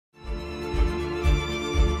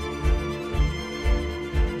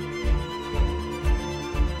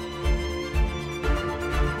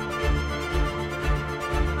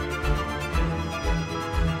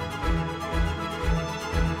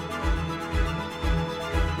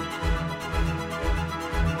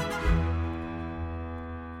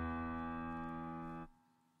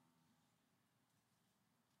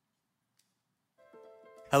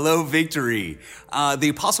Hello, Victory. The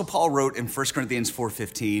Apostle Paul wrote in 1 Corinthians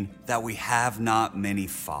 4:15 that we have not many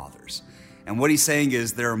fathers. And what he's saying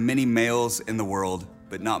is there are many males in the world,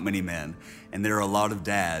 but not many men. And there are a lot of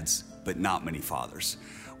dads, but not many fathers.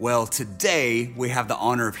 Well, today we have the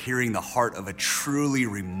honor of hearing the heart of a truly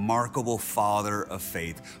remarkable father of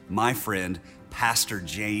faith, my friend, Pastor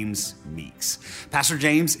James Meeks. Pastor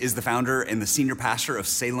James is the founder and the senior pastor of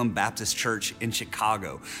Salem Baptist Church in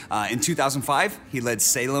Chicago. In 2005, he led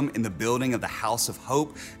Salem in the building of the House of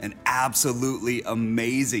Hope, an absolutely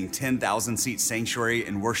amazing 10,000-seat sanctuary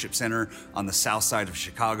and worship center on the south side of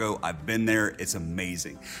Chicago. I've been there. It's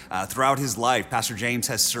amazing. Throughout his life, Pastor James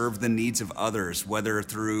has served the needs of others, whether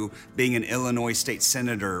through being an Illinois state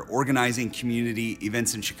senator, organizing community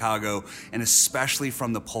events in Chicago, and especially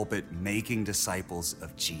from the pulpit, making disciples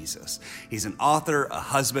of Jesus. He's an author, a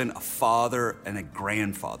husband, a father, and a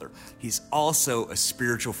grandfather. He's also a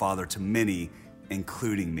spiritual father to many,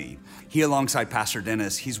 including me. He, alongside Pastor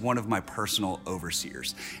Dennis, he's one of my personal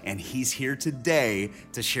overseers, and he's here today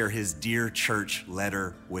to share his Dear Church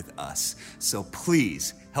letter with us. So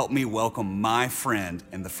please help me welcome my friend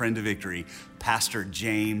and the friend of Victory, Pastor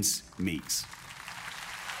James Meeks.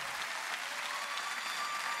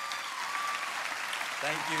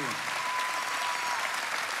 Thank you.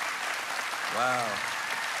 Wow.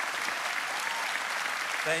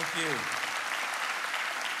 Thank you.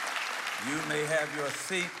 You may have your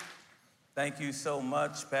seat. Thank you so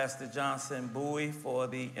much, Pastor Johnson Bowie, for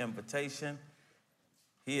the invitation.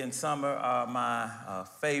 He and Summer are my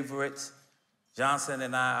favorites. Johnson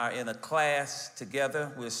and I are in a class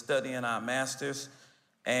together. We're studying our masters,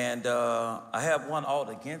 and I have one alt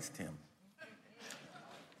against him.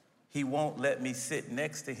 He won't let me sit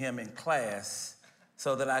next to him in class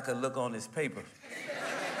so that I could look on his paper.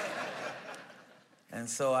 And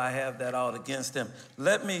so I have that all against him.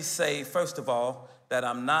 Let me say, first of all, that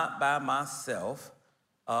I'm not by myself.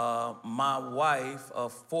 My wife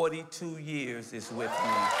of 42 years is with me.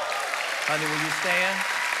 Honey, will you stand?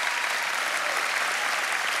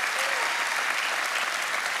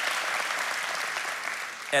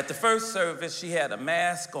 At the first service, she had a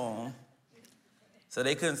mask on, so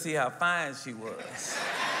they couldn't see how fine she was.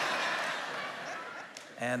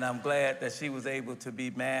 And I'm glad that she was able to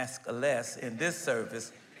be maskless in this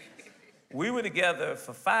service. We were together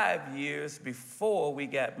for 5 years before we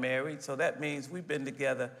got married, so that means we've been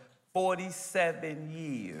together 47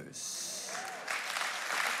 years.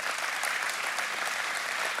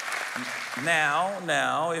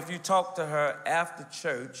 Now, if you talk to her after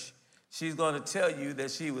church, she's going to tell you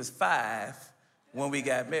that she was 5 when we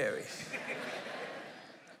got married.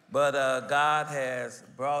 But God has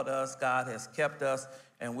brought us, God has kept us,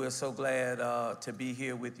 and we're so glad to be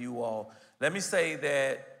here with you all. Let me say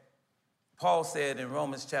that Paul said in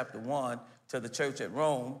Romans chapter 1 to the church at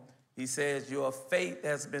Rome, he says, your faith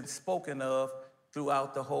has been spoken of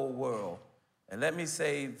throughout the whole world. And let me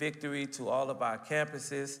say victory to all of our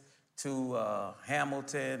campuses, to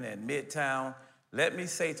Hamilton and Midtown. Let me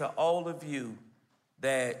say to all of you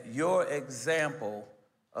that your example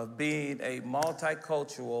of being a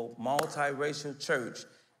multicultural, multiracial church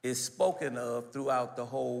is spoken of throughout the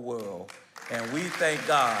whole world. And we thank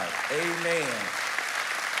God. Amen.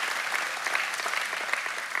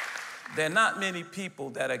 There are not many people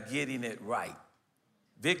that are getting it right.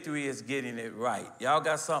 Victory is getting it right. Y'all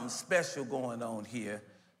got something special going on here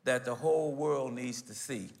that the whole world needs to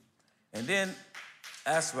see. And then,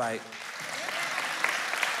 that's right.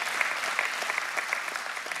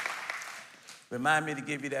 Remind me to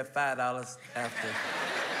give you that $5 after.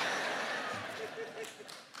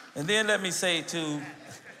 And then let me say to,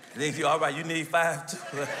 all right, you need 5 too.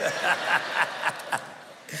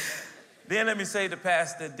 Then let me say to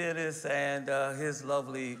Pastor Dennis and his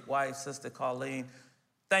lovely wife, Sister Colleen,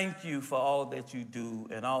 thank you for all that you do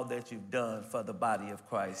and all that you've done for the body of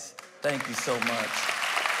Christ. Thank you so much.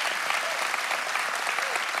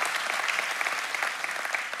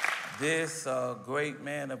 This great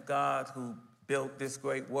man of God who built this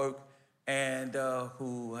great work and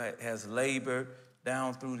who has labored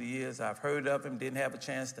down through the years. I've heard of him, didn't have a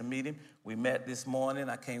chance to meet him. We met this morning.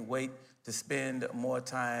 I can't wait to spend more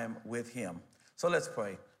time with him. So let's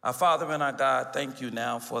pray. Our Father and our God, thank you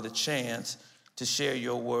now for the chance to share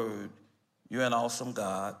your word. You're an awesome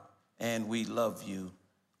God, and we love you.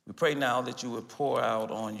 We pray now that you would pour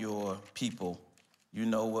out on your people. You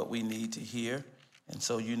know what we need to hear, and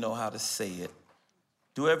so you know how to say it.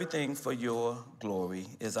 Do everything for your glory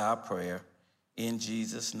is our prayer. In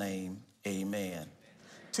Jesus' name, amen.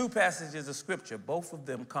 2 passages of scripture, both of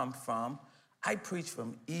them come from, I preach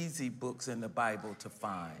from easy books in the Bible to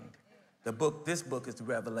find. This book is the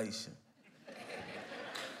Revelation.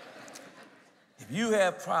 you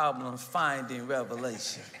have problems finding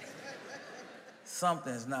revelation,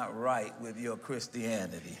 something's not right with your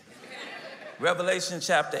Christianity. Revelation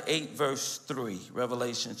chapter 8, verse 3.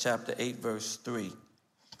 Revelation chapter 8, verse 3.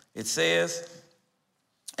 It says,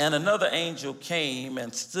 "And another angel came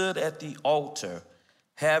and stood at the altar,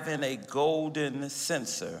 having a golden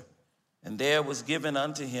censer, and there was given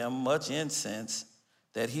unto him much incense,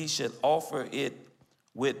 that he should offer it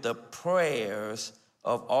with the prayers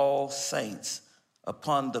of all saints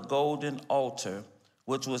upon the golden altar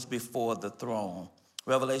which was before the throne."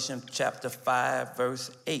 Revelation chapter 5,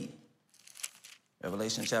 verse 8.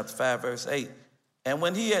 Revelation chapter 5, verse 8. "And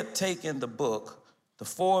when he had taken the book, the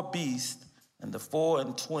 4 beasts and the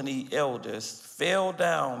 24 elders fell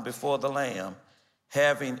down before the Lamb,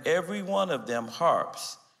 having every one of them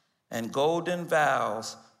harps and golden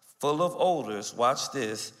vials full of odors," watch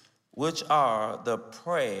this, "which are the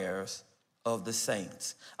prayers of the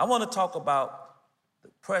saints." I want to talk about the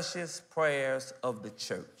precious prayers of the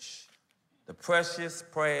church. The precious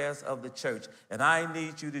prayers of the church. And I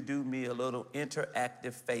need you to do me a little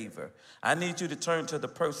interactive favor. I need you to turn to the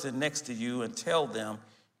person next to you and tell them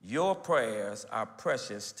your prayers are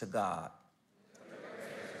precious to God.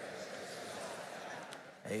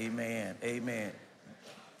 Amen. Amen.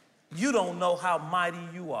 You don't know how mighty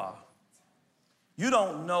you are. You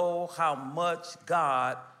don't know how much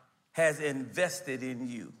God has invested in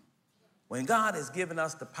you. When God has given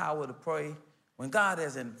us the power to pray, when God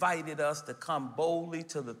has invited us to come boldly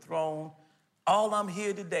to the throne, all I'm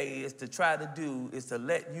here today is to try to do is to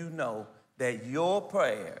let you know that your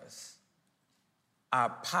prayers are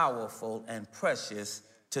powerful and precious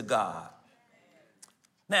to God.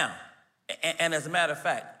 Now, and as a matter of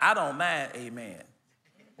fact, I don't mind amen.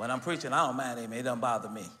 When I'm preaching, I don't mind amen. It doesn't bother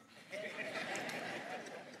me.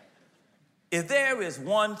 If there is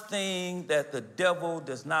one thing that the devil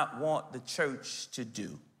does not want the church to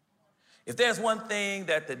do, if there's one thing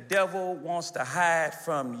that the devil wants to hide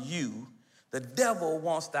from you, the devil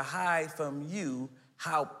wants to hide from you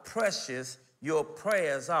how precious your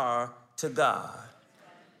prayers are to God.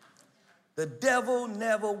 The devil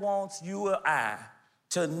never wants you or I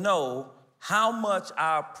to know how much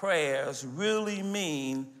our prayers really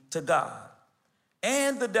mean to God.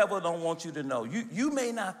 And the devil don't want you to know. You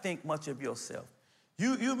may not think much of yourself.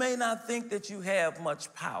 You may not think that you have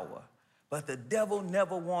much power, but the devil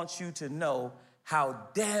never wants you to know how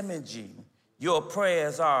damaging your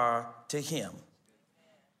prayers are to him.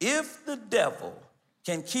 If the devil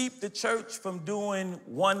can keep the church from doing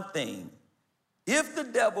one thing, if the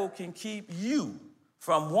devil can keep you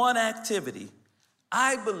from one activity,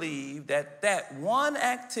 I believe that that one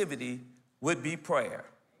activity would be prayer.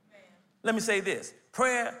 Let me say this.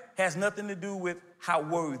 Prayer has nothing to do with how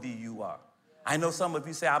worthy you are. I know some of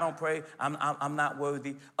you say, I don't pray, I'm not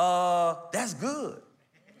worthy. That's good.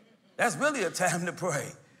 That's really a time to pray.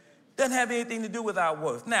 Doesn't have anything to do with our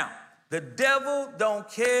worth. Now, the devil don't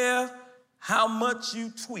care how much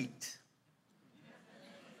you tweet.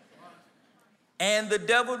 And the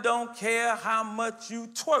devil don't care how much you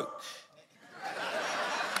twerk.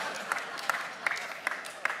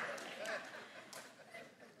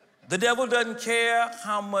 The devil doesn't care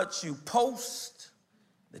how much you post.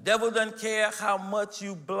 The devil doesn't care how much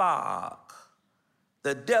you blog.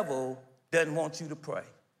 The devil doesn't want you to pray.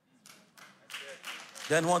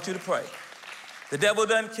 Doesn't want you to pray. The devil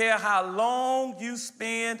doesn't care how long you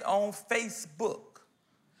spend on Facebook,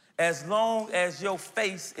 as long as your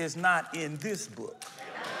face is not in this book.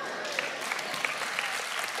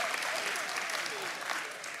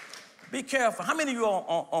 Be careful. How many of you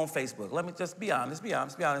are on Facebook? Let me just be honest.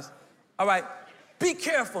 All right, be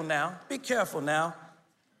careful now. Be careful now.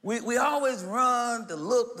 We always run to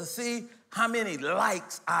look to see how many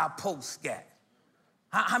likes our posts got,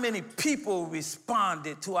 how many people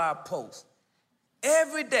responded to our post.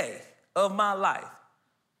 Every day of my life,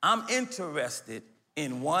 I'm interested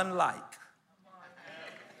in one like.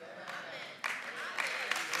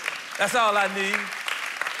 That's all I need.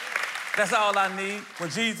 That's all I need. When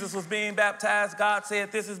Jesus was being baptized, God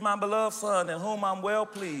said, "This is my beloved son in whom I'm well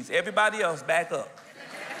pleased." Everybody else, back up.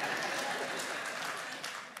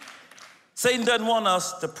 Satan doesn't want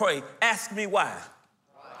us to pray. Ask me why.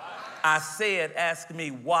 I said, ask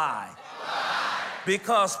me why.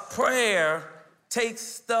 Because prayer takes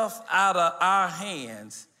stuff out of our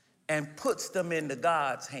hands and puts them into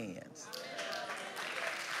God's hands.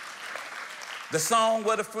 The song,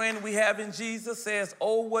 "What a Friend We Have in Jesus," says,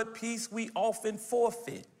 "Oh, what peace we often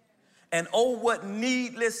forfeit, and oh, what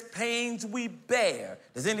needless pains we bear."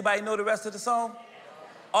 Does anybody know the rest of the song?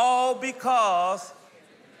 All because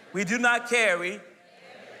we do not carry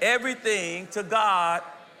everything to God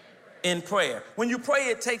in prayer. When you pray,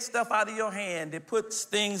 it takes stuff out of your hand. It puts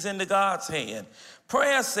things into God's hand.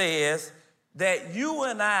 Prayer says that you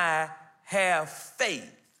and I have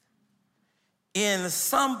faith in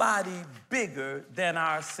somebody bigger than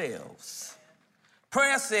ourselves.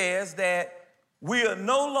 Prayer says that we are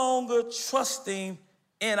no longer trusting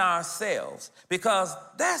in ourselves, because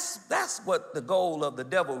that's what the goal of the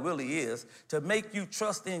devil really is, to make you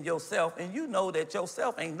trust in yourself, and you know that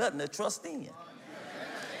yourself ain't nothing to trust in.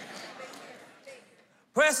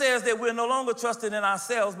 Prayer says that we're no longer trusting in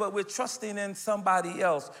ourselves, but we're trusting in somebody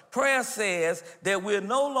else. Prayer says that we're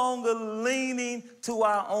no longer leaning to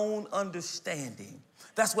our own understanding.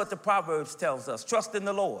 That's what the Proverbs tells us. Trust in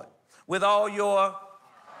the Lord with all your,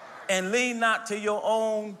 and lean not to your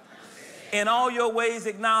own. In all your ways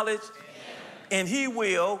acknowledge, and he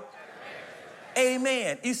will.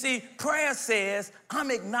 Amen. You see, prayer says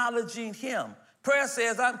I'm acknowledging him. Prayer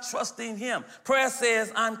says I'm trusting him. Prayer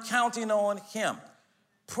says I'm counting on him.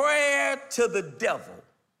 Prayer to the devil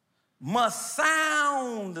must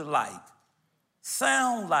sound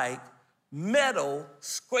like metal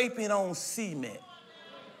scraping on cement.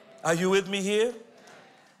 Are you with me here?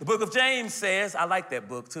 The book of James says, I like that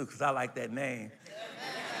book too, because I like that name.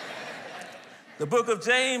 The book of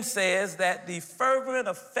James says that the fervent,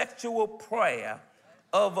 effectual prayer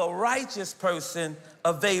of a righteous person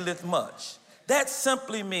availeth much. That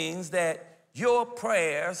simply means that your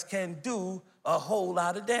prayers can do a whole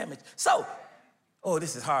lot of damage. So,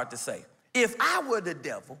 this is hard to say. If I were the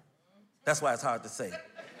devil, that's why it's hard to say,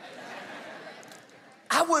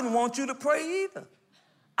 I wouldn't want you to pray either.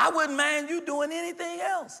 I wouldn't mind you doing anything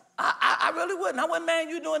else. I really wouldn't. I wouldn't mind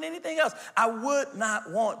you doing anything else. I would not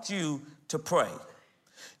want you to pray.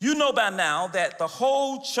 You know by now that the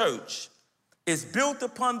whole church is built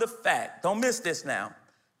upon the fact, don't miss this now,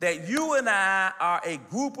 that you and I are a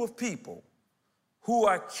group of people who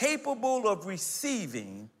are capable of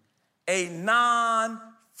receiving a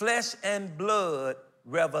non-flesh and blood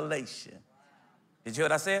revelation. Did you hear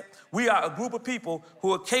what I said? We are a group of people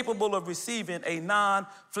who are capable of receiving a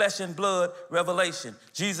non-flesh and blood revelation.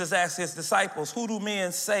 Jesus asked his disciples, who do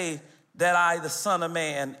men say that I, the Son of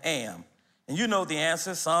Man, am? And you know the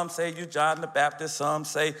answer. Some say you're John the Baptist. Some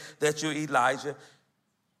say that you're Elijah.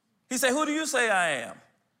 He said, who do you say I am?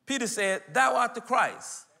 Peter said, thou art the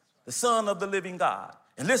Christ, the Son of the living God.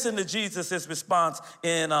 And listen to Jesus' response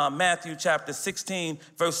in Matthew chapter 16,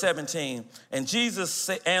 verse 17. And Jesus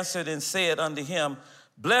answered and said unto him,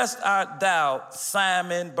 blessed art thou,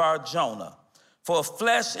 Simon Bar-Jonah, for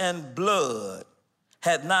flesh and blood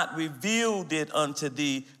had not revealed it unto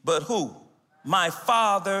thee, but who? My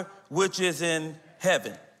Father which is in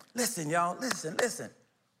heaven. Listen, y'all, listen.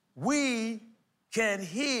 We can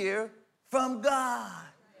hear from God.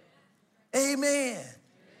 Amen.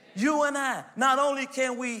 You and I, not only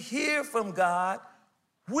can we hear from God,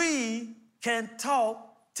 we can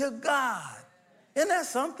talk to God. Isn't that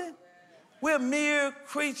something? We're mere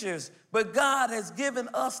creatures, but God has given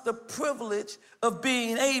us the privilege of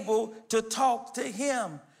being able to talk to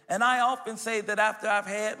him. And I often say that after I've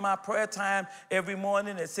had my prayer time every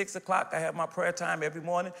morning at 6 o'clock, I have my prayer time every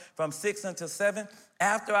morning from 6 until 7.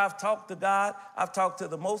 After I've talked to God, I've talked to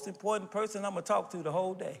the most important person I'm going to talk to the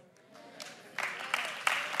whole day.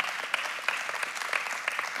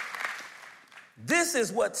 This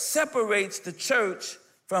is what separates the church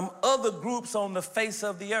from other groups on the face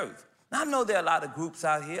of the earth. Now, I know there are a lot of groups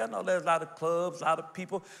out here. I know there's a lot of clubs, a lot of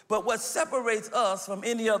people. But what separates us from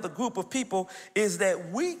any other group of people is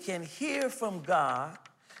that we can hear from God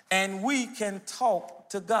and we can talk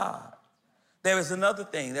to God. There is another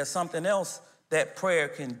thing. There's something else that prayer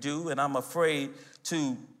can do, and I'm afraid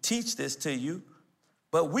to teach this to you.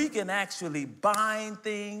 But we can actually bind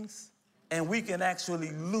things and we can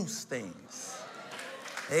actually loose things.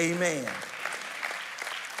 Amen.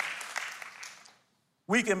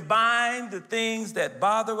 We can bind the things that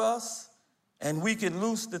bother us, and we can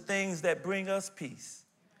loose the things that bring us peace.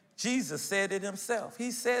 Jesus said it himself.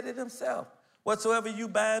 He said it himself. Whatsoever you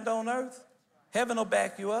bind on earth, heaven will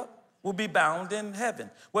back you up, will be bound in heaven.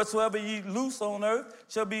 Whatsoever you loose on earth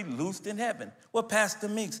shall be loosed in heaven. Well, Pastor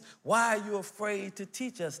Meeks, why are you afraid to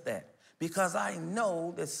teach us that? Because I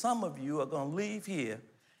know that some of you are going to leave here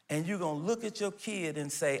and you're going to look at your kid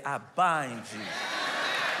and say, I bind you.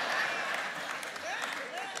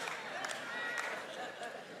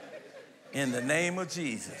 In the name of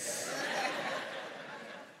Jesus.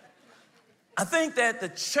 I think that the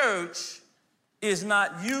church is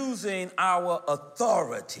not using our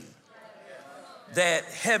authority that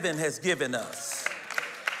heaven has given us.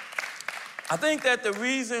 I think that the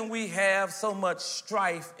reason we have so much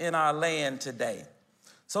strife in our land today,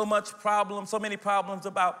 so many problems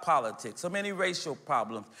about politics, so many racial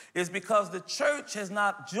problems, is because the church has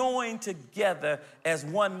not joined together as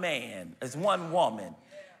one man, as one woman,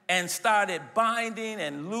 and started binding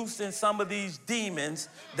and loosing some of these demons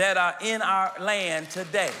that are in our land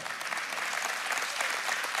today.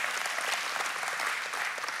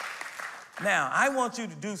 Now, I want you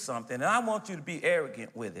to do something, and I want you to be arrogant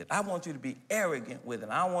with it. I want you to be arrogant with it.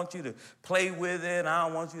 I want you to play with it. I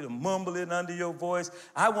don't want you to mumble it under your voice.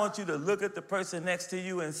 I want you to look at the person next to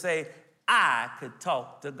you and say, I could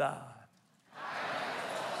talk to God.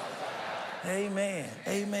 Amen.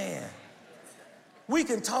 Amen. We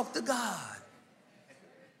can talk to God.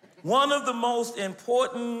 One of the most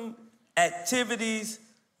important activities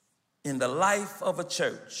in the life of a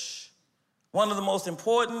church, one of the most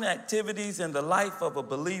important activities in the life of a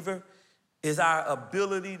believer is our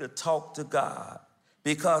ability to talk to God,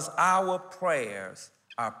 because our prayers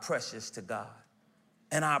are precious to God,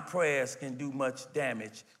 and our prayers can do much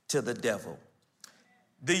damage to the devil.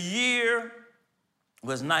 The year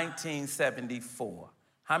was 1974.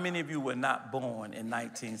 How many of you were not born in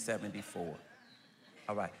 1974?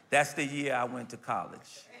 All right, that's the year I went to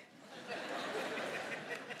college.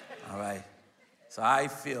 All right. So I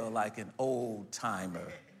feel like an old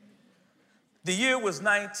timer. The year was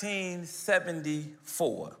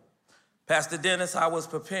 1974. Pastor Dennis, I was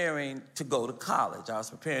preparing to go to college.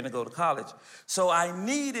 So I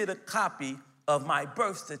needed a copy of my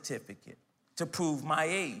birth certificate to prove my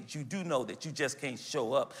age. You do know that you just can't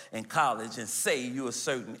show up in college and say you're a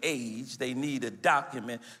certain age. They need a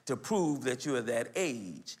document to prove that you're that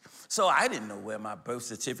age. So I didn't know where my birth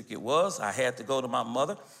certificate was. I had to go to my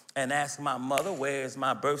mother and ask my mother, where is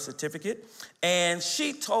my birth certificate? And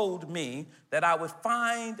she told me that I would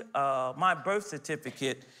find my birth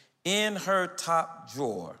certificate in her top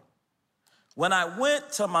drawer. When I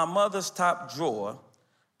went to my mother's top drawer,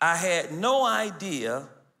 I had no idea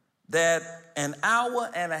that an hour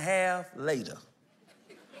and a half later,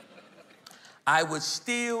 I would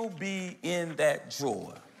still be in that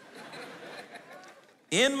drawer.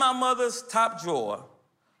 In my mother's top drawer,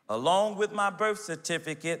 along with my birth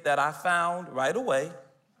certificate that I found right away.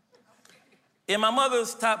 In my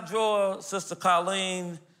mother's top drawer, Sister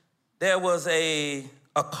Colleen, there was a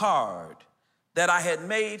card that I had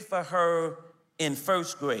made for her in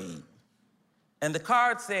first grade. And the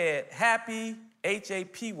card said, Happy,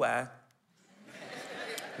 H-A-P-Y,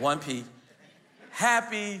 1P,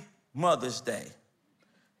 Happy Mother's Day.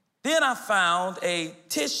 Then I found a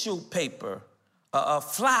tissue paper, a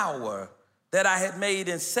flower that I had made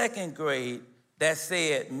in second grade that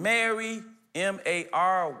said, Mary,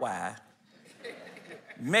 M-A-R-Y,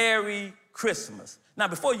 Merry Christmas. Now,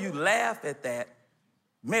 before you laugh at that,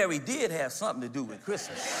 Mary did have something to do with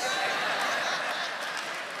Christmas.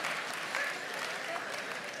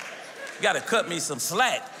 You gotta cut me some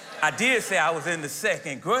slack. I did say I was in the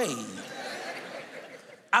second grade.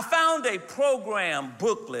 I found a program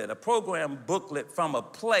booklet from a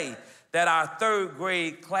play that our third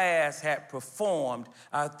grade class had performed.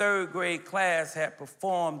 Our third grade class had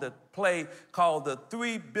performed a play called The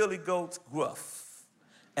Three Billy Goats Gruff.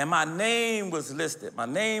 And my name was listed. My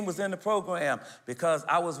name was in the program because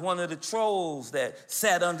I was one of the trolls that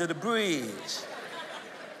sat under the bridge.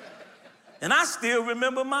 And I still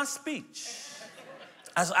remember my speech.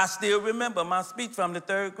 I still remember my speech from the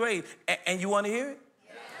third grade. And you want to hear it?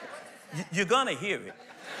 You're gonna hear it.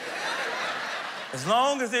 As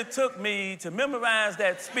long as it took me to memorize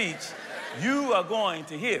that speech, you are going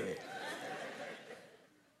to hear it.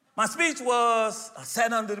 My speech was, I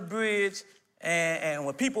sat under the bridge, and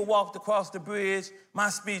when people walked across the bridge, my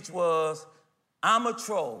speech was, I'm a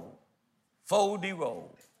troll, foldy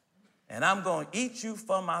roll, and I'm gonna eat you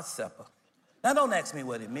for my supper. Now, don't ask me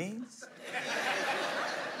what it means.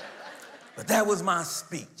 But that was my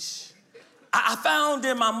speech. I found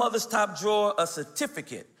in my mother's top drawer a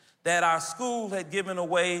certificate that our school had given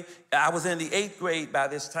away. I was in the 8th grade by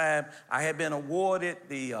this time. I had been awarded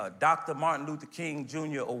the Dr. Martin Luther King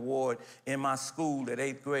Jr. Award in my school at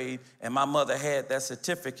 8th grade, and my mother had that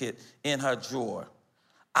certificate in her drawer.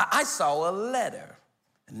 I saw a letter.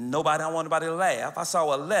 I don't want nobody to laugh. I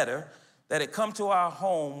saw a letter that had come to our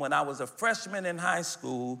home when I was a freshman in high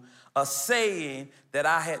school, a saying that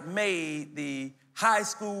I had made the high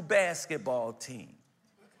school basketball team.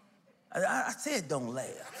 I said, don't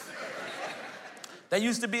laugh. There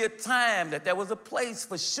used to be a time that there was a place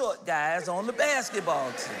for short guys on the basketball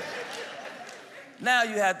team. Now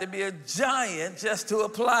you have to be a giant just to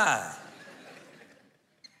apply.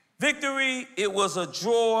 Victory, it was a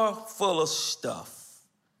drawer full of stuff.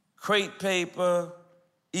 Crepe paper,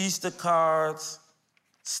 Easter cards,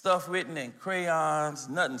 stuff written in crayons,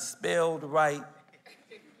 nothing spelled right.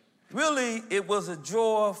 Really, it was a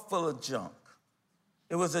drawer full of junk.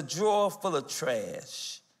 It was a drawer full of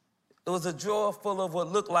trash. It was a drawer full of what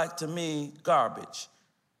looked like to me garbage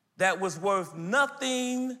that was worth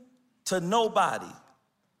nothing to nobody,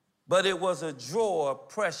 but it was a drawer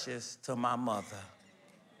precious to my mother.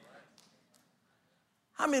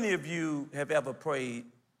 How many of you have ever prayed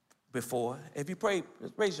before? If you prayed,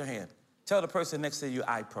 raise your hand. Tell the person next to you,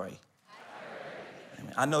 I pray.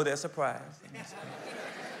 I know they're surprised.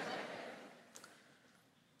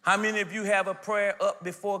 How many of you have a prayer up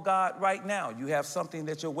before God right now? You have something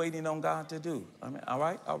that you're waiting on God to do. I mean, all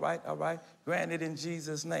right. Grant it in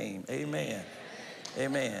Jesus' name. Amen.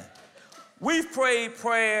 Amen. We've prayed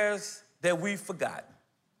prayers that we've forgotten.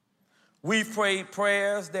 We've prayed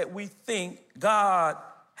prayers that we think God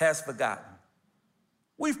has forgotten.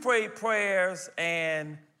 We've prayed prayers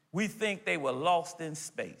and we think they were lost in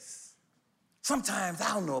space. Sometimes,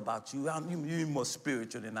 I don't know about you. You're more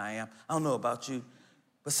spiritual than I am. I don't know about you.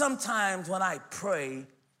 But sometimes when I pray,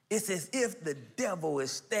 it's as if the devil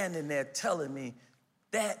is standing there telling me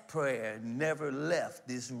that prayer never left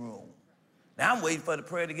this room. Now I'm waiting for the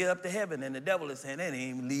prayer to get up to heaven, and the devil is saying, it ain't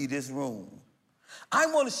even leave this room. I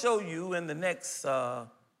want to show you in the next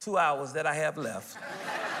 2 hours that I have left.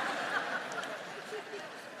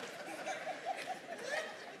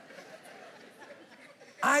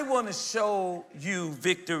 I want to show you,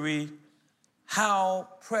 Victory, how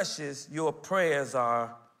precious your prayers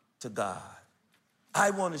are to God.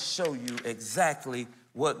 I want to show you exactly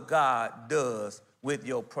what God does with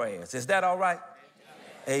your prayers. Is that all right?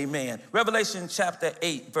 Amen. Revelation chapter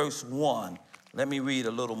 8, verse 1. Let me read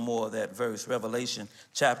a little more of that verse. Revelation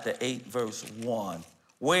chapter 8, verse 1.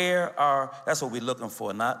 That's what we're looking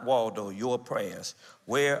for, not Waldo, your prayers.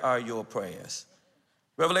 Where are your prayers?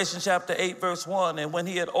 Revelation chapter 8, verse 1. And when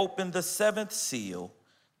he had opened the seventh seal,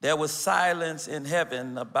 there was silence in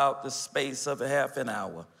heaven about the space of a half an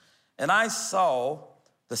hour. And I saw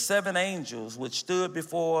the seven angels which stood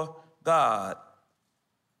before God,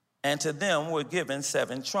 and to them were given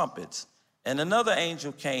seven trumpets. And another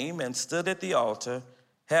angel came and stood at the altar,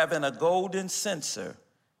 having a golden censer.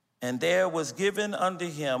 And there was given unto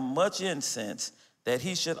him much incense, that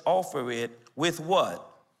he should offer it with what?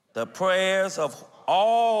 The prayers of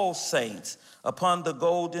all saints upon the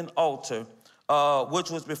golden altar, which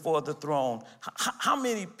was before the throne. How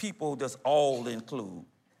many people does all include?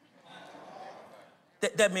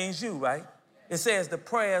 That means you, right? It says the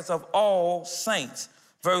prayers of all saints.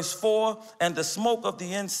 Verse 4, and the smoke of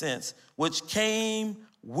the incense, which came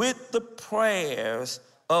with the prayers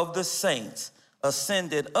of the saints,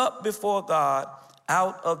 ascended up before God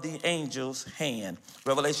out of the angel's hand.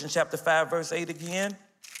 Revelation chapter 5, verse 8 again.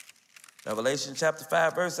 Revelation chapter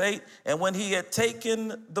 5, verse 8. And when he had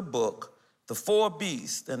taken the book, the four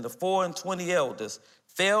beasts and the 24 elders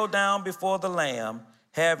fell down before the Lamb,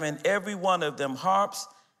 having every one of them harps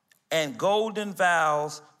and golden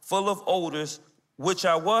vials full of odors, which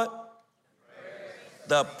are what?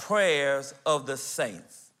 The prayers of the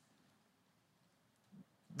saints.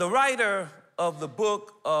 The writer of the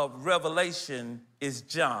book of Revelation is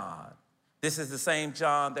John. This is the same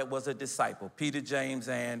John that was a disciple. Peter, James,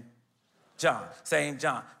 and John. Same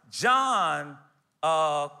John. John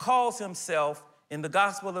calls himself in the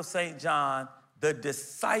Gospel of St. John the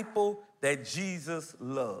disciple that Jesus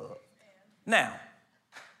loved. Now,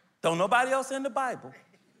 don't nobody else in the Bible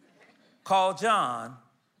call John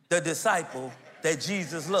the disciple that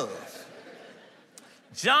Jesus loves.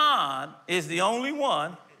 John is the only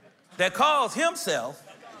one that calls himself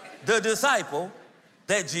the disciple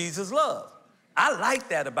that Jesus loved. I like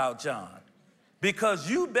that about John, because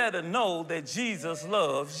you better know that Jesus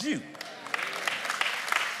loves you.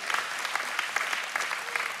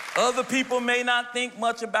 Other people may not think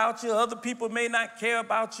much about you. Other people may not care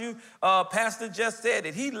about you. Pastor just said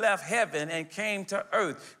it. He left heaven and came to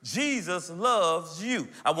earth. Jesus loves you.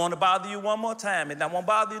 I want to bother you one more time, and I won't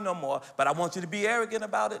bother you no more, but I want you to be arrogant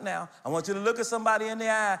about it now. I want you to look at somebody in the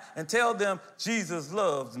eye and tell them, Jesus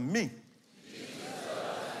loves me. Jesus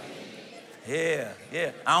loves me.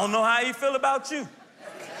 Yeah. I don't know how he feel about you.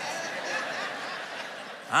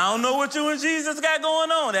 I don't know what you and Jesus got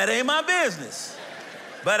going on. That ain't my business.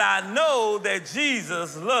 But I know that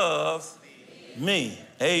Jesus loves me.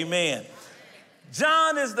 Amen.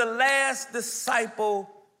 John is the last disciple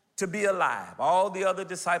to be alive. All the other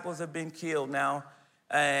disciples have been killed now,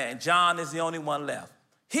 and John is the only one left.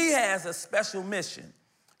 He has a special mission.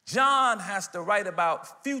 John has to write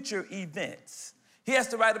about future events. He has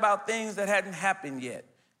to write about things that hadn't happened yet.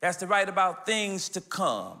 He has to write about things to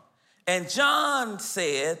come. And John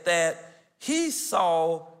said that he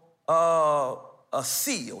saw a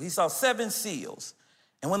seal. He saw 7 seals.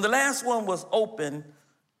 And when the last one was opened,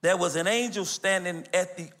 there was an angel standing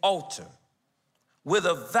at the altar with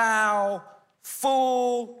a vial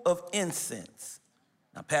full of incense.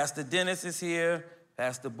 Now, Pastor Dennis is here.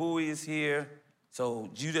 Pastor Bowie is here. So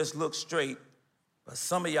you just look straight. But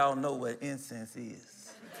some of y'all know what incense is.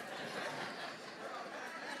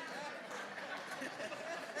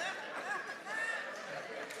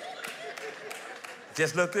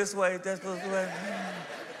 Just look this way, just look this way.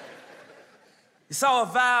 He saw a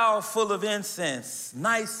vial full of incense,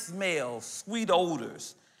 nice smell, sweet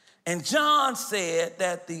odors. And John said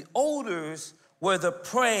that the odors were the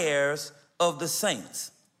prayers of the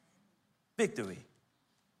saints. Victory.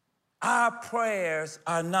 Our prayers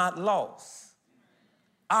are not lost.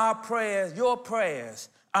 Our prayers, your prayers,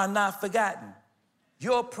 are not forgotten.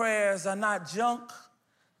 Your prayers are not junk.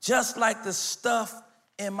 Just like the stuff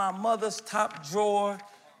in my mother's top drawer,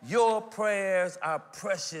 your prayers are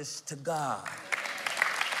precious to God.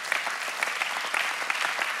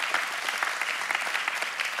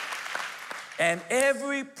 And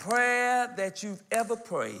every prayer that you've ever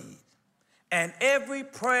prayed, and every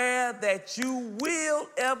prayer that you will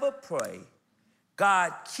ever pray,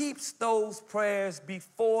 God keeps those prayers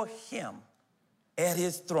before him at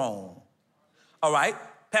his throne. All right,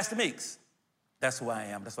 Pastor Meeks, that's who I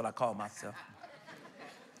am. That's what I call myself.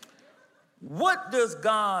 What does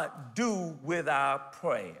God do with our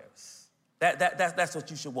prayers? That's what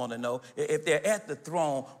you should want to know. If they're at the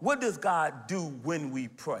throne, what does God do when we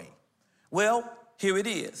pray? Well, here it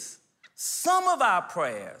is. Some of our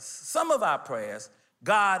prayers,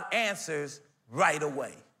 God answers right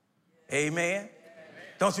away. Amen?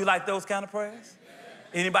 Don't you like those kind of prayers?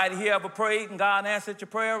 Anybody here ever prayed and God answered your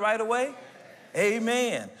prayer right away?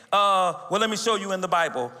 Amen. Well, let me show you in the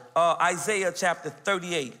Bible. Isaiah chapter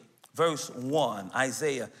 38. Verse 1,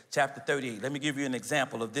 Isaiah chapter 38. Let me give you an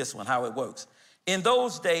example of this one, how it works. In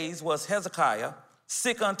those days was Hezekiah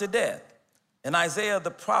sick unto death, and Isaiah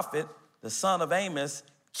the prophet, the son of Amos,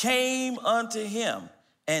 came unto him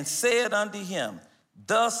and said unto him,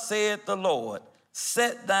 Thus saith the Lord,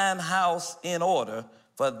 set thine house in order,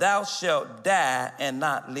 for thou shalt die and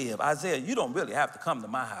not live. Isaiah, you don't really have to come to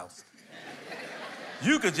my house.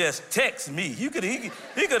 You could just text me. He could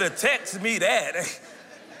have texted me that.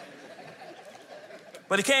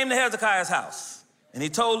 But he came to Hezekiah's house, and he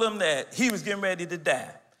told him that he was getting ready to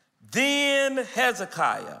die. Then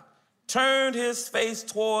Hezekiah turned his face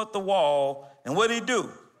toward the wall, and what did he do?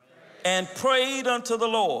 And prayed unto the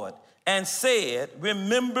Lord, and said,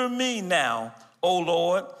 Remember me now, O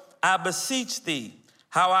Lord, I beseech thee,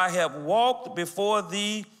 how I have walked before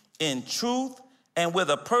thee in truth and with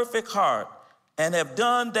a perfect heart, and have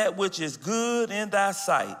done that which is good in thy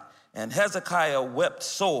sight. And Hezekiah wept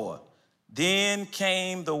sore. Then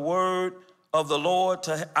came the word of the Lord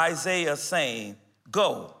to Isaiah, saying,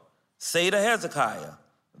 Go, say to Hezekiah,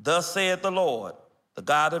 Thus saith the Lord, the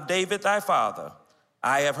God of David thy father,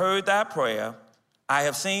 I have heard thy prayer, I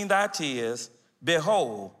have seen thy tears.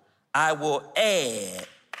 Behold, I will add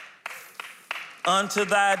unto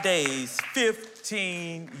thy days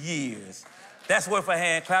 15 years. That's worth a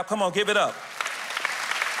hand clap. Come on, give it up.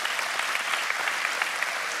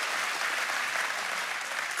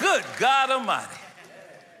 Good God Almighty.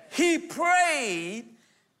 He prayed,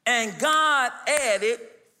 and God added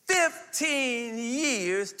 15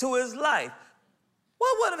 years to his life.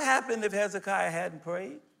 What would have happened if Hezekiah hadn't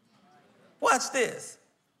prayed? Watch this.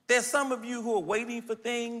 There's some of you who are waiting for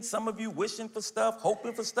things, some of you wishing for stuff,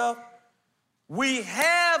 hoping for stuff. We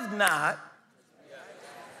have not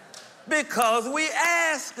because we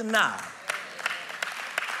ask not.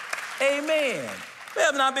 Amen. We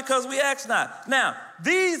have not because we ask not. Now,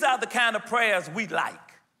 these are the kind of prayers we like.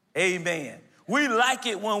 Amen. We like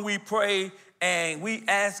it when we pray and we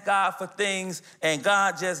ask God for things and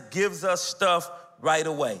God just gives us stuff right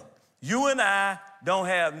away. You and I don't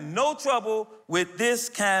have no trouble with this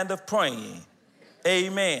kind of praying.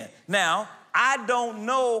 Amen. Now, I don't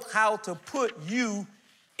know how to put you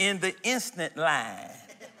in the instant line.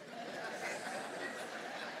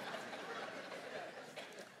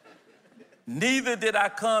 Neither did I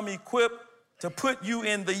come equipped to put you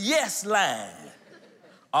in the yes line.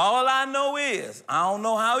 All I know is, I don't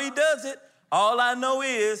know how he does it. All I know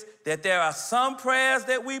is that there are some prayers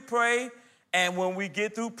that we pray, and when we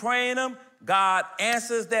get through praying them, God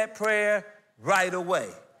answers that prayer right away.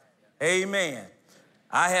 Amen.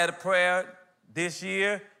 I had a prayer this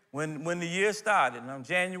year when the year started, and on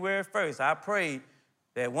January 1st, I prayed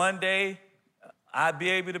that one day I'd be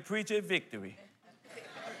able to preach at Victory.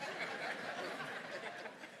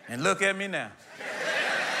 And look at me now.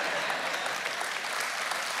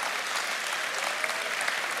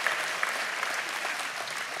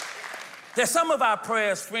 There's some of our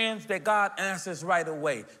prayers, friends, that God answers right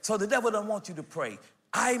away. So the devil don't want you to pray.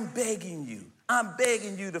 I'm begging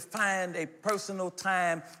you to find a personal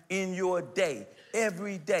time in your day,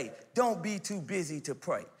 every day. Don't be too busy to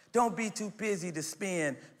pray. Don't be too busy to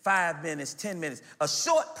spend 5 minutes, 10 minutes. A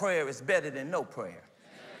short prayer is better than no prayer.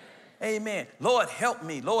 Amen. Lord, help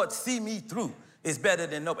me. Lord, see me through. It's better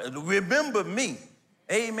than no prayer. Remember me.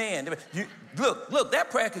 Amen. Look, that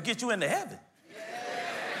prayer could get you into heaven.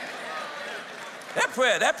 That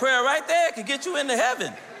prayer right there could get you into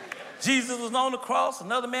heaven. Jesus was on the cross,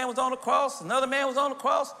 another man was on the cross, another man was on the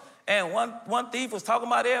cross, and one thief was talking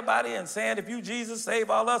about everybody and saying, if you, Jesus, save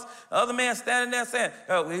all us. The other man standing there saying,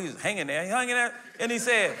 oh, he was hanging there, and he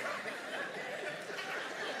said,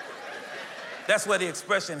 that's where the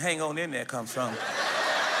expression hang on in there comes from.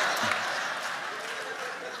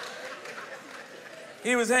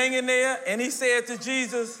 He was hanging there, and he said to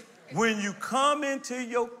Jesus, when you come into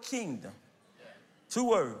your kingdom, 2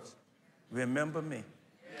 words, remember me.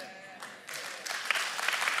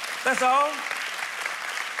 That's all.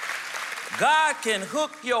 God can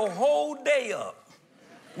hook your whole day up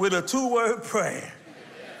with a 2-word prayer.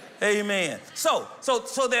 Amen. So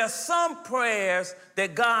there are some prayers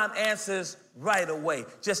that God answers right away.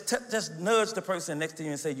 Just nudge the person next to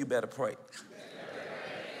you and say, you better pray.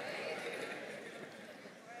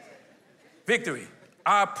 Victory.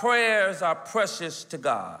 Our prayers are precious to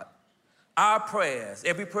God. Our prayers,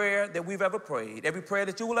 every prayer that we've ever prayed, every prayer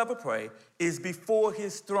that you will ever pray, is before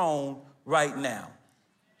his throne right now.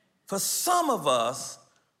 For some of us,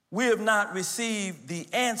 we have not received the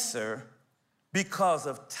answer because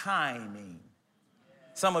of timing.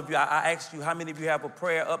 Some of you, I asked you, how many of you have a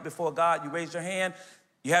prayer up before God? You raised your hand.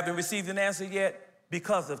 You haven't received an answer yet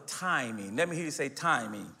because of timing. Let me hear you say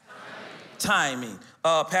timing. Timing.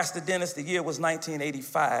 Pastor Dennis, the year was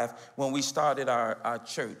 1985 when we started our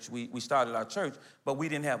church. We started our church, but we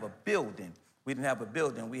didn't have a building. We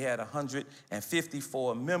had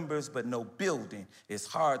 154 members, but no building. It's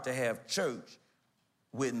hard to have church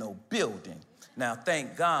with no building. Now,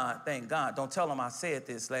 thank God, don't tell them I said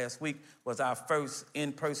this last week, was our first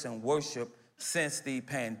in-person worship since the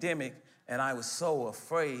pandemic, and I was so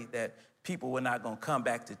afraid that people were not going to come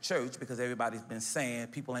back to church because everybody's been saying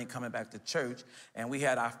people ain't coming back to church. And we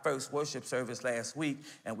had our first worship service last week,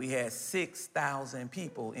 and we had 6,000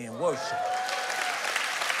 people in worship.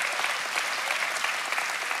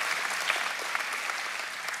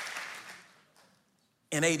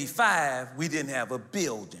 In 85, we didn't have a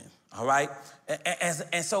building, all right?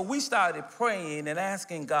 And so we started praying and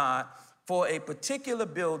asking God for a particular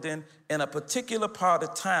building in a particular part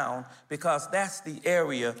of town because that's the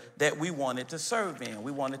area that we wanted to serve in.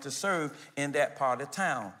 We wanted to serve in that part of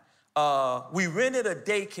town. We rented a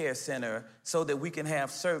daycare center so that we can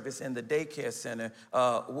have service in the daycare center.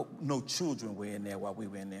 No children were in there while we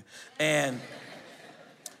were in there.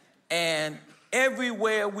 And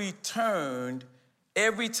everywhere we turned,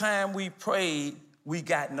 every time we prayed, we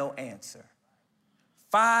got no answer.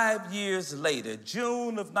 5 years later,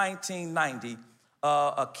 June of 1990,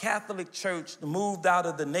 a Catholic church moved out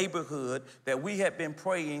of the neighborhood that we had been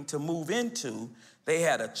praying to move into. They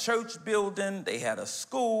had a church building, they had a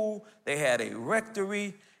school, they had a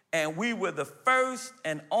rectory, and we were the first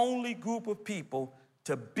and only group of people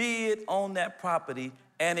to bid on that property,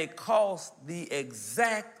 and it cost the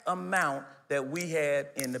exact amount that we had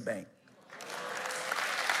in the bank.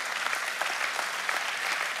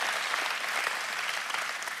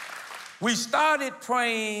 We started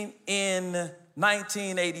praying in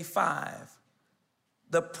 1985.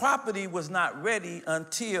 The property was not ready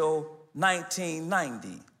until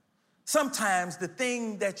 1990. Sometimes the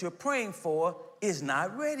thing that you're praying for is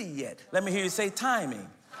not ready yet. Let me hear you say timing.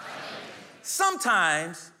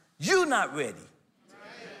 Sometimes you're not ready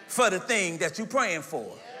for the thing that you're praying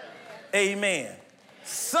for. Amen.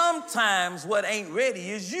 Sometimes what ain't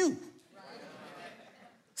ready is you.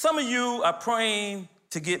 Some of you are praying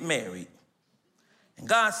to get married. And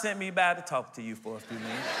God sent me by to talk to you for a few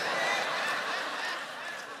minutes.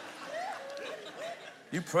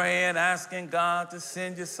 You praying, asking God to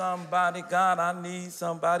send you somebody. God, I need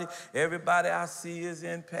somebody. Everybody I see is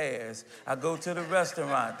in pairs. I go to the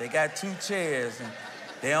restaurant. They got 2 chairs, and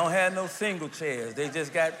they don't have no single chairs. They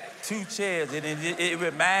just got 2 chairs. It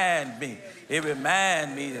reminds me. It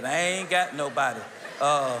reminds me that I ain't got nobody.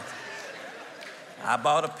 I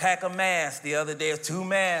bought a pack of masks the other day. There's 2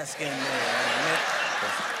 masks in there.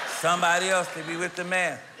 Somebody else to be with the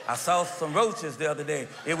man. I saw some roaches the other day.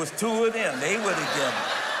 It was 2 of them. They were together.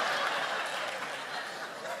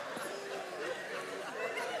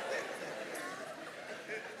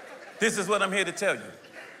 This is what I'm here to tell you.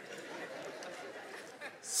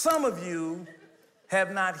 Some of you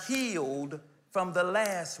have not healed from the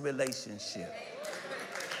last relationship.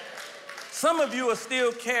 Some of you are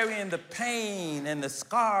still carrying the pain and the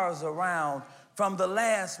scars around from the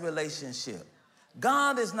last relationship.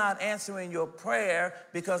 God is not answering your prayer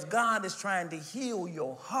because God is trying to heal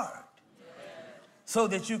your heart so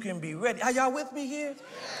that you can be ready. Are y'all with me here?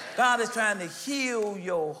 God is trying to heal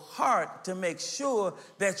your heart to make sure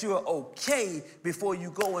that you're okay before you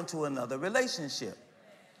go into another relationship.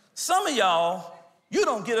 Some of y'all, you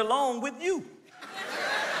don't get along with you.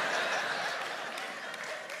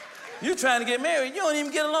 You trying to get married, you don't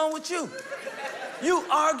even get along with you. You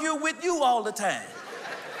argue with you all the time.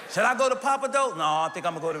 Should I go to Papa Do's? No, I think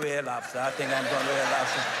I'm gonna go to Red Lobster. I think I'm going to Red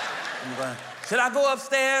Lobster. Should I go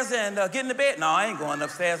upstairs and get in the bed? No, I ain't going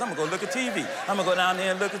upstairs. I'm gonna go look at TV. I'm gonna go down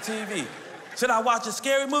there and look at TV. Should I watch a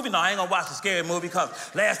scary movie? No, I ain't gonna watch a scary movie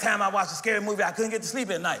because last time I watched a scary movie, I couldn't get to sleep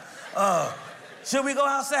at night. Should we go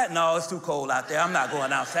outside? No, it's too cold out there. I'm not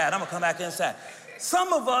going outside. I'm gonna come back inside.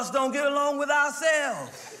 Some of us don't get along with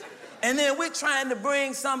ourselves. And then we're trying to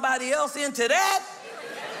bring somebody else into that.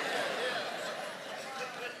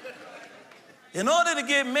 In order to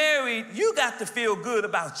get married, you got to feel good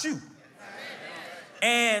about you.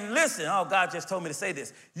 And listen, oh, God just told me to say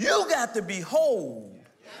this. You got to be whole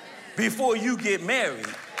before you get married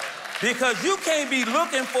because you can't be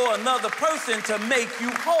looking for another person to make you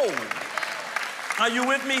whole. Are you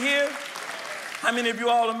with me here? How many of you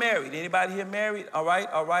all are married? Anybody here married? All right,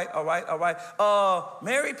 all right, all right, all right.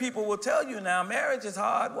 Married people will tell you now, marriage is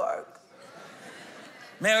hard work.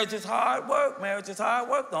 Marriage is hard work. Marriage is hard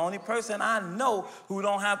work. The only person I know who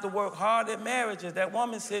don't have to work hard at marriage is that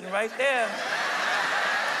woman sitting right there.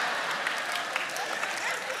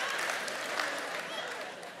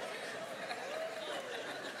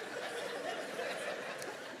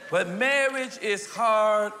 But marriage is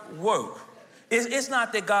hard work. It's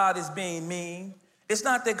not that God is being mean. It's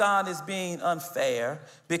not that God is being unfair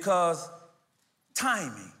because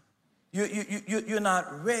timing. You're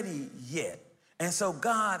not ready yet. And so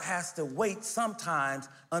God has to wait sometimes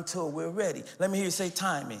until we're ready. Let me hear you say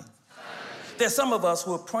timing. There's some of us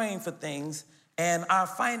who are praying for things and our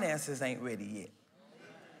finances ain't ready yet.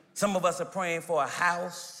 Some of us are praying for a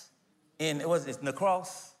house in, what is this,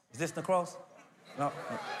 Necross? Is this Necross? No.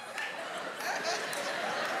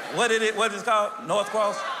 What is it called? North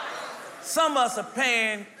Cross? Some of us are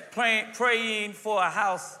praying for a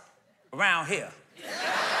house around here.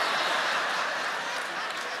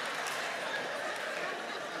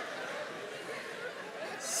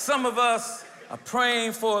 Some of us are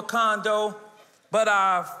praying for a condo, but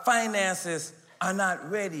our finances are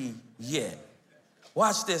not ready yet.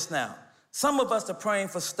 Watch this now. Some of us are praying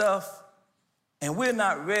for stuff, and we're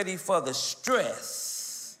not ready for the stress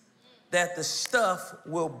that the stuff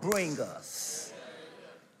will bring us.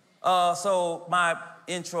 So my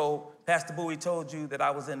intro, Pastor Bowie told you that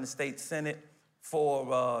I was in the state Senate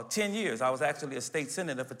for 10 years. I was actually a state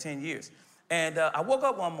senator for 10 years. And I woke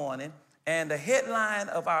up one morning and the headline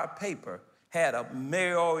of our paper had a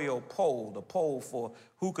mayoral poll, the poll for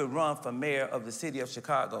who could run for mayor of the city of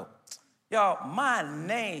Chicago. Y'all, my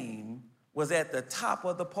name was at the top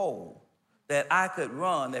of the poll that I could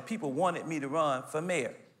run, that people wanted me to run for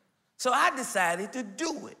mayor. So I decided to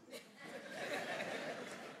do it.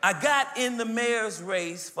 I got in the mayor's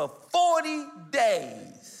race for 40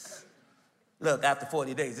 days. Look, after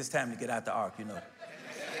 40 days, it's time to get out the ark, you know.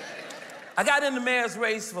 I got in the mayor's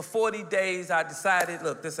race for 40 days. I decided,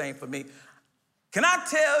 look, this ain't for me. Can I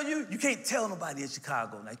tell you, you can't tell nobody in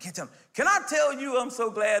Chicago now. You can't tell them. Can I tell you I'm so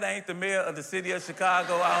glad I ain't the mayor of the city of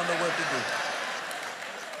Chicago? I don't know what to do.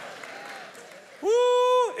 Woo!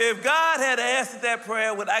 If God had answered that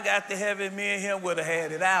prayer when I got to heaven, me and him would have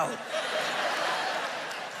had it out.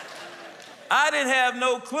 I didn't have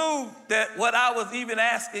no clue that what I was even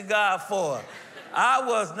asking God for. I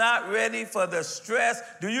was not ready for the stress.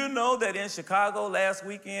 Do you know that in Chicago last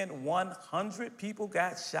weekend, 100 people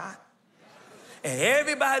got shot? And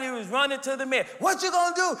everybody was running to the mayor. What you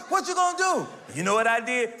gonna do? What you gonna do? You know what I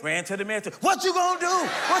did? Ran to the mayor. What you gonna do?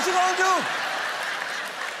 What you gonna do?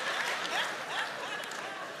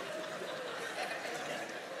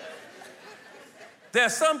 There are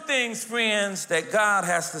some things, friends, that God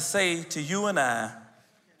has to say to you and I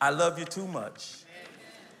love you too much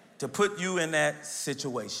to put you in that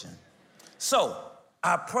situation. So,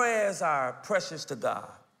 our prayers are precious to God.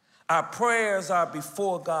 Our prayers are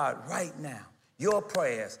before God right now. Your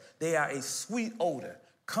prayers, they are a sweet odor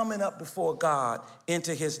coming up before God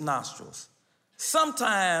into his nostrils.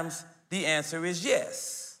 Sometimes the answer is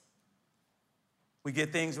yes. We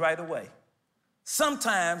get things right away.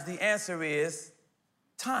 Sometimes the answer is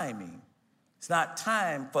timing. It's not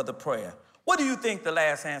time for the prayer. What do you think the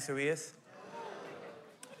last answer is?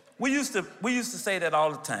 We used to say that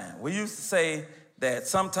all the time. We used to say that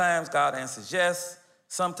sometimes God answers yes,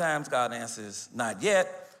 sometimes God answers not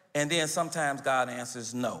yet, and then sometimes God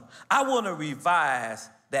answers no. I want to revise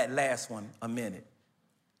that last one a minute.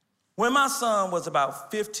 When my son was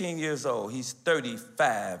about 15 years old, he's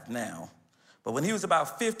 35 now, but when he was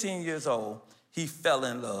about 15 years old, he fell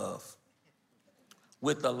in love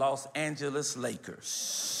with the Los Angeles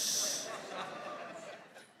Lakers.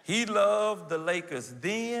 He loved the Lakers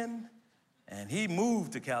then, and he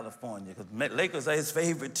moved to California because Lakers are his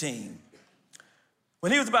favorite team.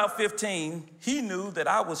 When he was about 15, he knew that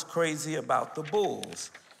I was crazy about the Bulls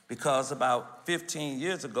because about 15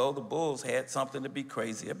 years ago, the Bulls had something to be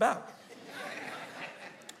crazy about.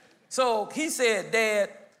 So he said, Dad,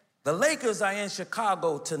 the Lakers are in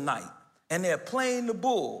Chicago tonight, and they're playing the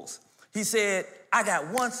Bulls. He said, I got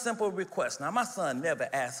one simple request. Now, my son never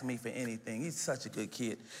asked me for anything. He's such a good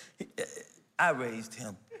kid. I raised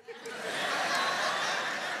him.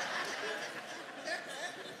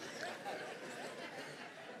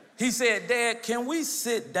 He said, Dad, can we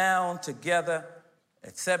sit down together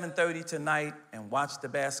at 7:30 tonight and watch the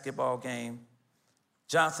basketball game?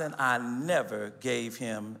 Johnson, I never gave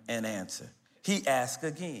him an answer. He asked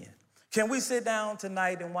again, can we sit down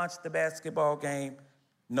tonight and watch the basketball game?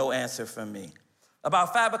 No answer from me.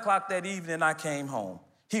 About 5 o'clock that evening, I came home.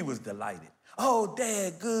 He was delighted. Oh,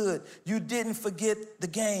 Dad, good. You didn't forget the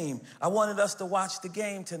game. I wanted us to watch the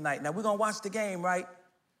game tonight. Now, we're going to watch the game, right?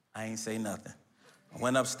 I ain't say nothing. I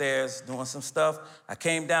went upstairs doing some stuff. I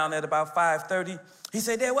came down at about 5:30. He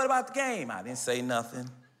said, Dad, what about the game? I didn't say nothing.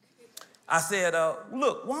 I said,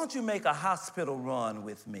 look, why don't you make a hospital run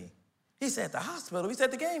with me? He said, the hospital? He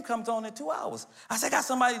said, the game comes on in 2 hours. I said, I got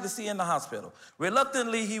somebody to see in the hospital.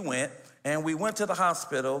 Reluctantly, he went, and we went to the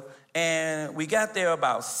hospital, and we got there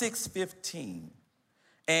about 6:15.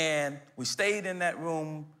 And we stayed in that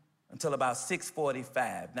room until about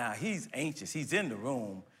 6:45. Now, he's anxious. He's in the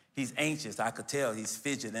room. He's anxious. I could tell he's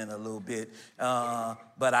fidgeting a little bit.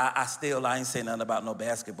 But I ain't say nothing about no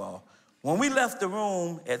basketball. When we left the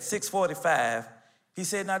room at 6:45, he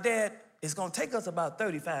said, now, Dad, it's going to take us about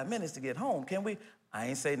 35 minutes to get home. Can we? I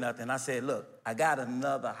ain't say nothing. I said, look, I got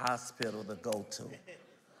another hospital to go to.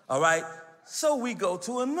 All right? So we go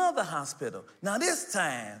to another hospital. Now, this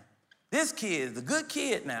time, this kid is a good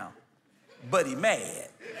kid now, but he's mad.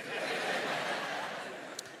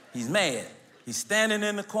 He's mad. He's standing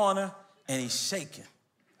in the corner, and he's shaking.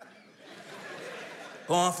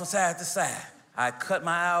 Going from side to side. I cut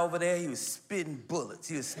my eye over there. He was spitting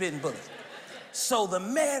bullets. So the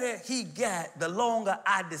madder he got, the longer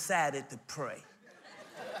I decided to pray.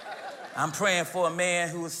 I'm praying for a man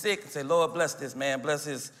who was sick and say, Lord, bless this man. Bless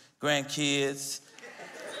his grandkids.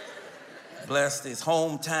 Bless his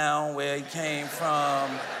hometown where he came from.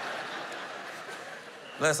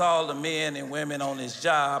 Bless all the men and women on his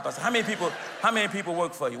job. I said, how many people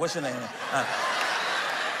work for you? What's your name?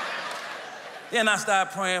 Then I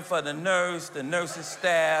started praying for the nurse, the nurse's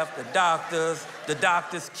staff, the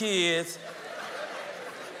doctor's kids.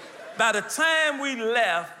 By the time we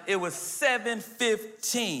left, it was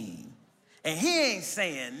 7:15, and he ain't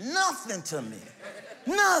saying nothing to me.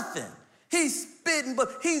 Nothing. He's spitting,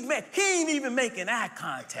 but he's mad. He ain't even making eye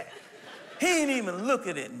contact. He ain't even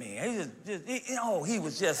looking at me. He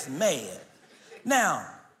was just mad. Now,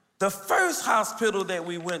 the first hospital that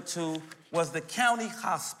we went to was the county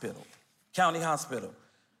hospital.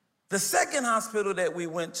 The second hospital that we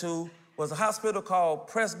went to was a hospital called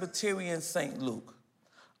Presbyterian St. Luke.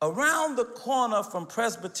 Around the corner from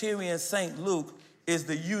Presbyterian St. Luke is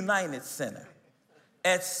the United Center.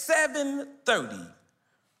 At 7:30,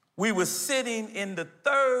 we were sitting in the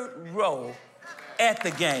third row at the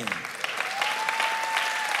game.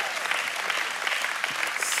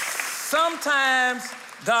 Sometimes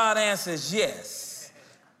God answers yes.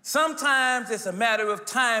 Sometimes it's a matter of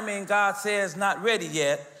timing. God says not ready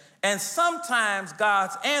yet. And sometimes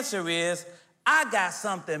God's answer is, I got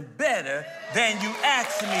something better than you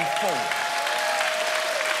asked me for.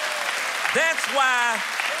 That's why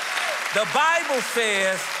the Bible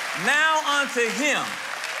says, now unto him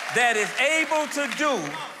that is able to do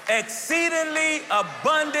exceedingly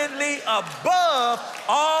abundantly above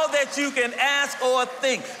all that you can ask or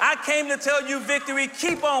think. I came to tell you, Victory,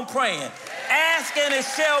 keep on praying. Ask and it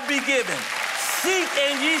shall be given. Seek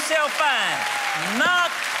and ye shall find.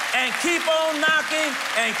 Knock and keep on knocking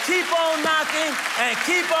and keep on knocking and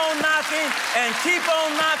keep on knocking and keep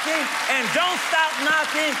on knocking and don't stop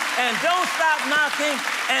knocking and don't stop knocking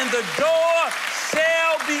and the door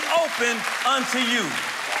shall be open unto you.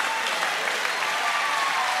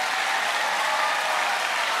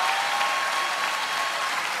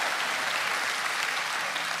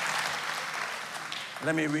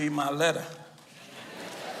 Let me read my letter.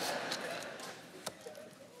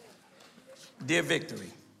 Dear Victory,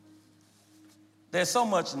 there's so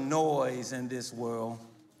much noise in this world,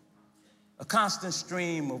 a constant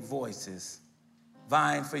stream of voices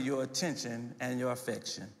vying for your attention and your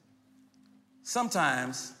affection.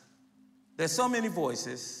 Sometimes there's so many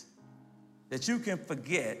voices that you can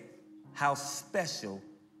forget how special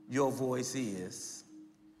your voice is.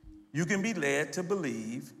 You can be led to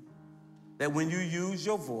believe that when you use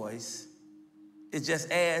your voice, it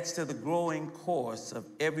just adds to the growing course of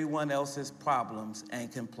everyone else's problems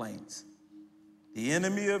and complaints. The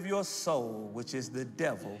enemy of your soul, which is the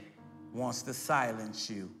devil, wants to silence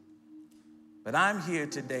you. But I'm here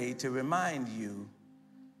today to remind you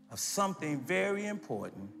of something very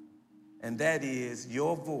important, and that is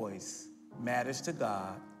your voice matters to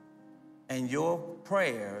God, and your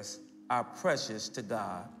prayers are precious to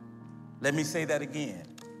God. Let me say that again.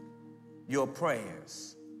 Your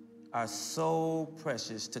prayers are so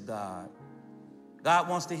precious to God. God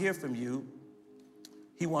wants to hear from you.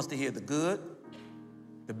 He wants to hear the good,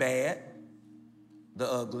 the bad, the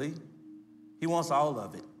ugly. He wants all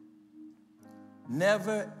of it.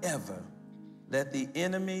 Never, ever let the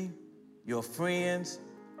enemy, your friends,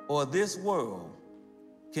 or this world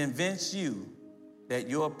convince you that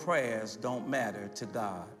your prayers don't matter to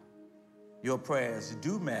God. Your prayers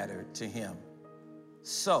do matter to Him.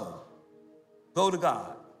 So, go to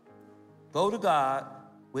God. Go to God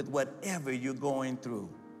with whatever you're going through.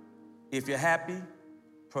 If you're happy,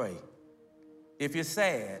 pray. If you're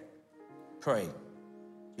sad, pray.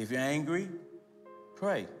 If you're angry,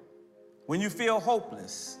 pray. When you feel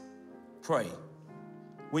hopeless, pray.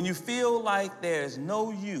 When you feel like there's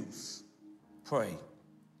no use, pray.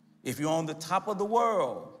 If you're on the top of the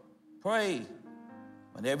world, pray.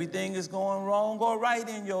 When everything is going wrong or right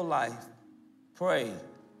in your life, pray.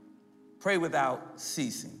 Pray without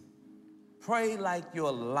ceasing. Pray like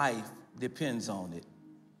your life depends on it.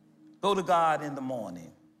 Go to God in the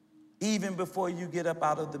morning, even before you get up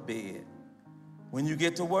out of the bed. When you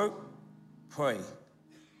get to work, pray.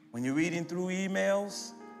 When you're reading through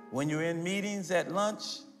emails, when you're in meetings at lunch,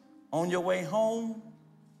 on your way home,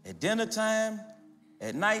 at dinner time,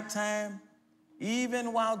 at nighttime,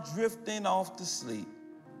 even while drifting off to sleep,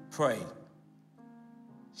 pray.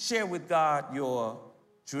 Share with God your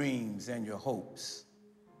dreams and your hopes.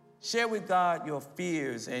 Share with God your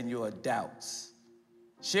fears and your doubts.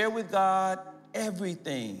 Share with God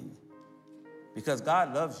everything, because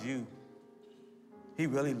God loves you. He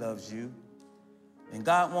really loves you. And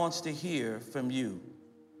God wants to hear from you.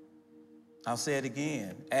 I'll say it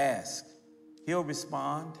again. Ask. He'll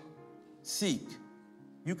respond. Seek.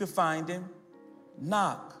 You can find Him.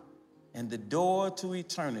 Knock. And the door to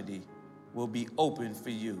eternity will be open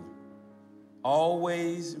for you.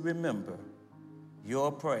 Always remember,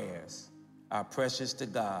 your prayers are precious to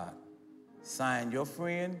God. Sign, your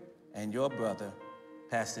friend and your brother,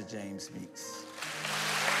 Pastor James Meeks.